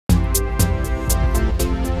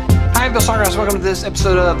Bill Snodgrass. Welcome to this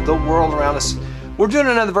episode of The World Around Us. We're doing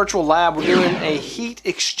another virtual lab. We're doing a heat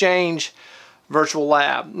exchange virtual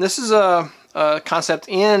lab. This is a concept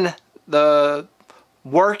in the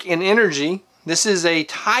work in energy. This is a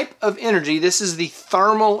type of energy. This is the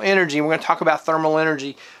thermal energy. We're going to talk about thermal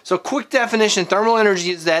energy. So quick definition, thermal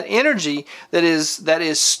energy is that energy that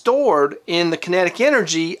is stored in the kinetic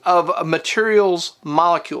energy of a material's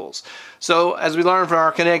molecules. So as we learned from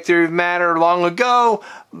our kinetic theory of matter long ago,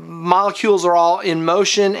 molecules are all in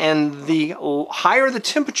motion, and the higher the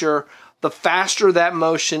temperature, the faster that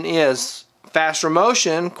motion is. Faster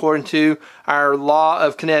motion, according to our law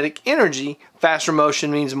of kinetic energy, faster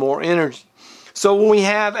motion means more energy. So when we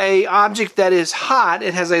have an object that is hot,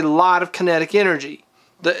 it has a lot of kinetic energy,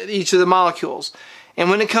 each of the molecules. And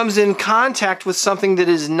when it comes in contact with something that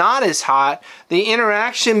is not as hot, the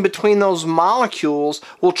interaction between those molecules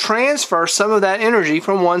will transfer some of that energy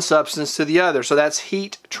from one substance to the other. So that's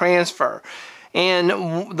heat transfer. And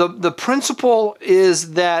the principle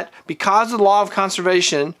is that because of the law of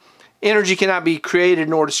conservation, energy cannot be created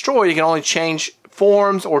nor destroyed. It can only change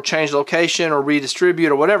forms or change location or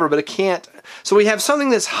redistribute or whatever, but it can't. So we have something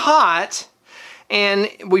that's hot and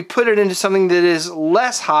we put it into something that is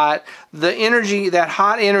less hot. The energy, that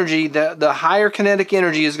hot energy, the higher kinetic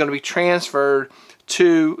energy is going to be transferred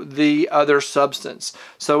to the other substance.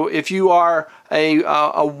 So if you are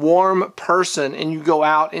a warm person and you go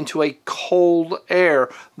out into a cold air,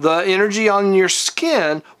 the energy on your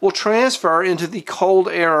skin will transfer into the cold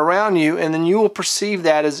air around you, and then you will perceive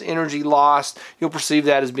that as energy lost. You'll perceive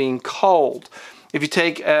that as being cold. If you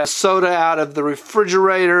take a soda out of the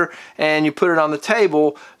refrigerator and you put it on the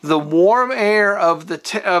table, the warm air of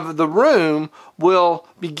the room will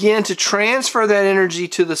begin to transfer that energy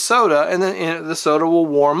to the soda, and then the soda will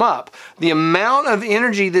warm up. The amount of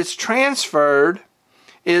energy that's transferred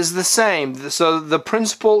is the same. So the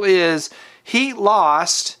principle is heat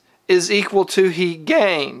lost is equal to heat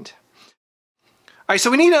gained. All right,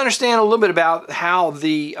 so we need to understand a little bit about how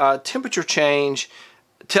the temperature change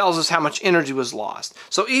tells us how much energy was lost.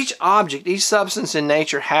 So each object, each substance in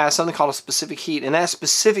nature has something called a specific heat, and that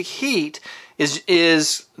specific heat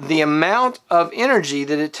is the amount of energy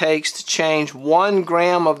that it takes to change 1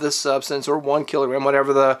 gram of this substance, or 1 kilogram,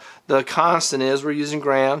 whatever the constant is. We're using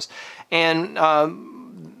grams. And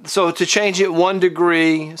so to change it 1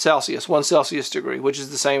 degree Celsius, 1 Celsius degree, which is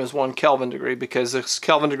the same as 1 Kelvin degree, because a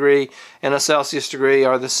Kelvin degree and a Celsius degree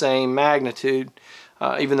are the same magnitude,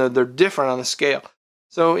 even though they're different on the scale.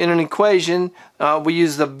 So in an equation, we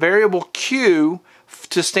use the variable Q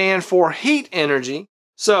to stand for heat energy.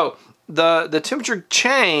 So the temperature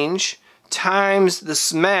change times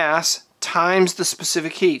the mass times the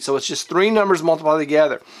specific heat. So it's just 3 numbers multiplied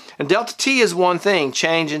together. And delta T is one thing,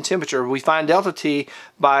 change in temperature. We find delta T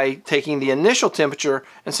by taking the initial temperature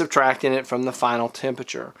and subtracting it from the final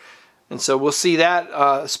temperature. And so we'll see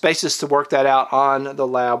that spaces to work that out on the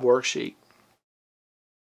lab worksheet.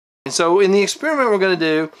 And so in the experiment we're going to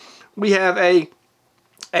do, we have a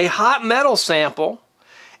hot metal sample,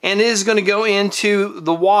 and it is going to go into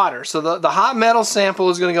the water. So the hot metal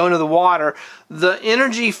sample is going to go into the water. The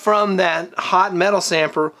energy from that hot metal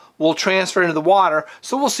sample will transfer into the water,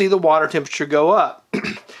 so we'll see the water temperature go up.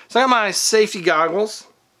 So I have my safety goggles,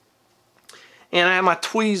 and I have my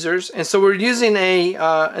tweezers, and so we're using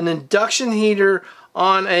an induction heater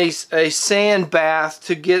on a sand bath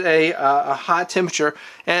to get a hot temperature,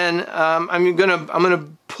 and I'm gonna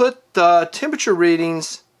put the temperature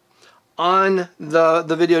readings on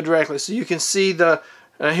the video directly, so you can see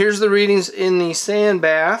here's the readings in the sand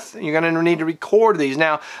bath. You're gonna need to record these.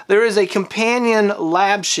 Now there is a companion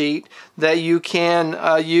lab sheet that you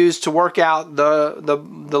can use to work out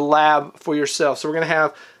the lab for yourself. So we're gonna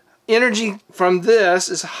have energy from this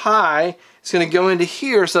is high. It's going to go into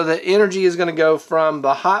here, so the energy is going to go from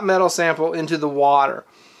the hot metal sample into the water.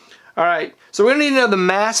 Alright, so we're going to need to know the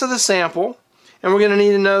mass of the sample, and we're going to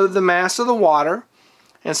need to know the mass of the water.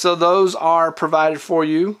 And so those are provided for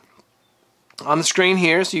you on the screen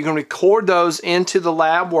here, so you can record those into the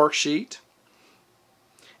lab worksheet.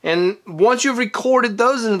 And once you've recorded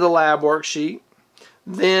those into the lab worksheet,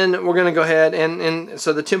 then we're going to go ahead and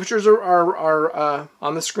so the temperatures are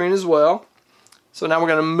on the screen as well. So now we're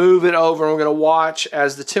going to move it over, and we're going to watch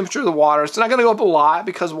as the temperature of the water, it's not going to go up a lot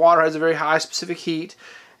because water has a very high specific heat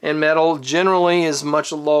and metal generally is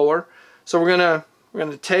much lower. So we're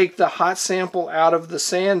going to take the hot sample out of the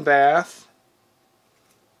sand bath,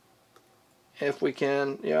 if we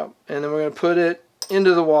can, yep, and then we're going to put it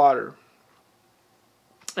into the water.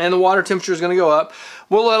 And the water temperature is going to go up.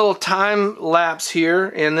 We'll let a little time lapse here,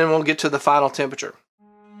 and then we'll get to the final temperature.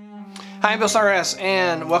 Hi, I'm Bill Snodgrass,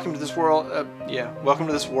 and welcome to this world. Welcome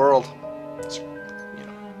to this world.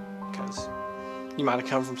 Because you might have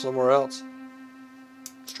come from somewhere else.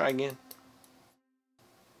 Let's try again.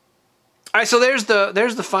 All right, so there's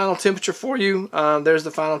the final temperature for you. There's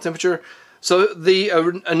the final temperature. So the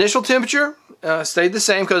initial temperature stayed the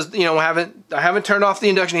same because I haven't turned off the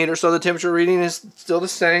induction heater, so the temperature reading is still the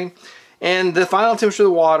same. And the final temperature of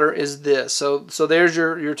the water is this. So there's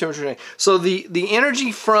your temperature change. So the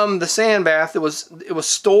energy from the sand bath, it was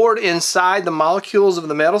stored inside the molecules of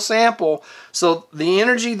the metal sample. So the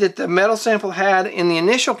energy that the metal sample had in the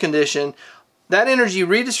initial condition, that energy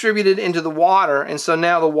redistributed into the water, and so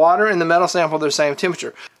now the water and the metal sample are the same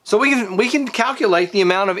temperature. So we can calculate the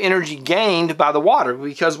amount of energy gained by the water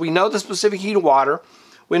because we know the specific heat of water,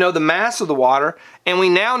 we know the mass of the water, and we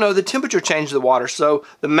now know the temperature change of the water. So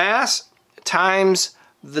the mass times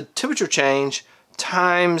the temperature change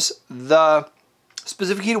times the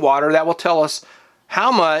specific heat of water, that will tell us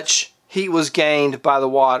how much heat was gained by the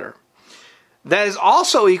water. That is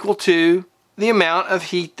also equal to the amount of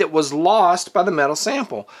heat that was lost by the metal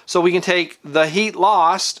sample. So we can take the heat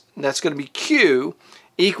lost, that's going to be Q,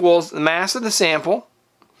 equals the mass of the sample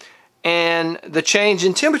and the change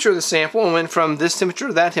in temperature of the sample, and went from this temperature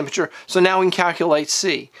to that temperature. So now we can calculate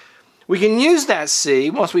C. We can use that C,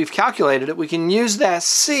 once we've calculated it, we can use that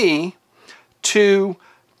C to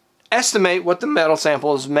estimate what the metal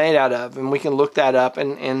sample is made out of, and we can look that up,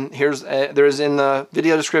 and there's in the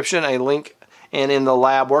video description a link, and in the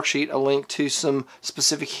lab worksheet a link to some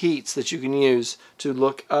specific heats that you can use to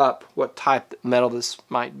look up what type of metal this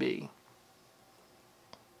might be.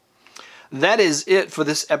 That is it for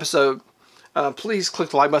this episode. Please click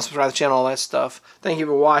the like button, subscribe to the channel, all that stuff. Thank you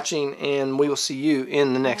for watching, and we will see you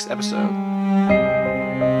in the next episode.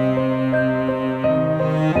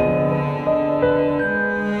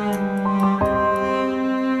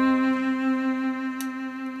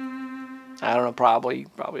 I don't know, probably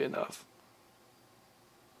enough.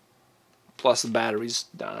 Plus the battery's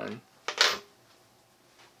dying.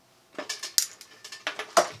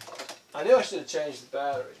 I knew I should have changed the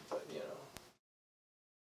battery.